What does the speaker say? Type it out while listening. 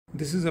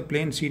This is a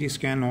plain CT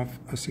scan of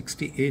a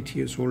 68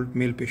 years old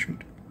male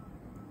patient.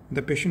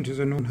 The patient is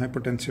a known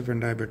hypertensive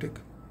and diabetic.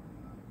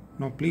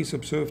 Now please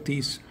observe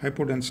these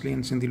hypodense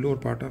lanes in the lower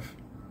part of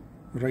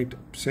right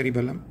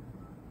cerebellum.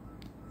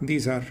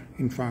 These are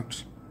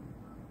infarcts.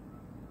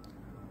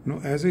 Now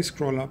as I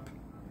scroll up,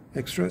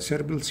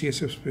 extracerebral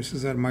CSF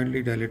spaces are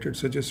mildly dilated,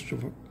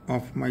 suggestive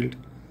of mild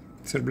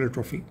cerebral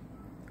atrophy.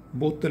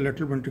 Both the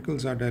lateral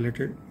ventricles are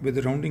dilated with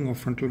the rounding of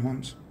frontal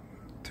horns.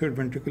 Third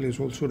ventricle is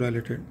also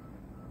dilated.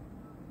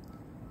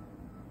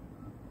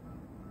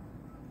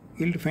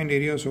 Ill-defined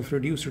areas of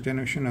reduced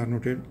attenuation are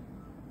noted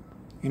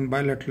in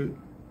bilateral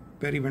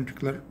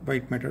periventricular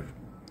white matter.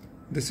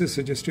 This is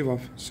suggestive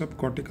of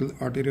subcortical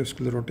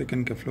arteriosclerotic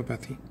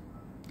encephalopathy.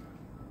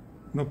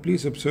 Now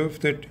please observe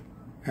that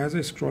as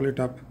I scroll it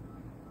up,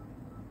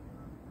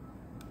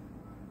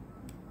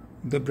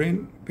 the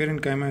brain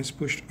parenchyma is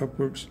pushed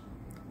upwards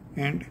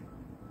and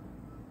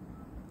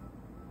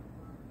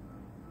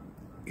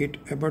it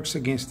abuts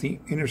against the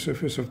inner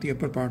surface of the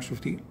upper parts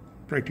of the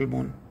parietal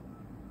bone.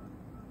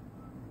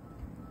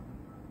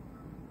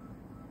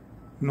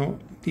 Now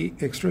the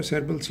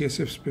extracerebral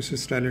CSF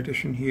spaces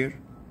dilatation here,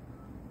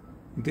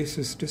 this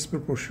is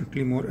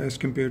disproportionately more as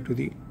compared to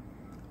the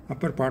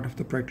upper part of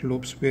the parietal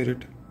lobes where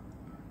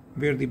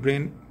the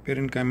brain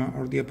parenchyma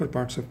or the upper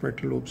parts of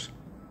parietal lobes,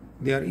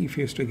 they are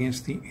effaced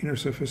against the inner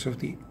surface of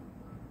the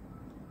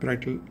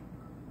parietal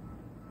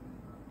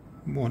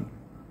bone.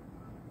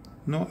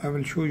 Now I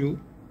will show you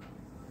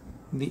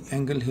the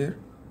angle here.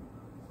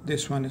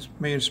 This one is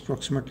measures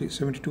approximately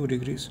 72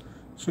 degrees.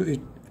 So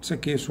it's a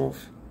case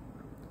of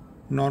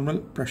normal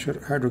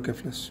pressure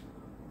hydrocephalus.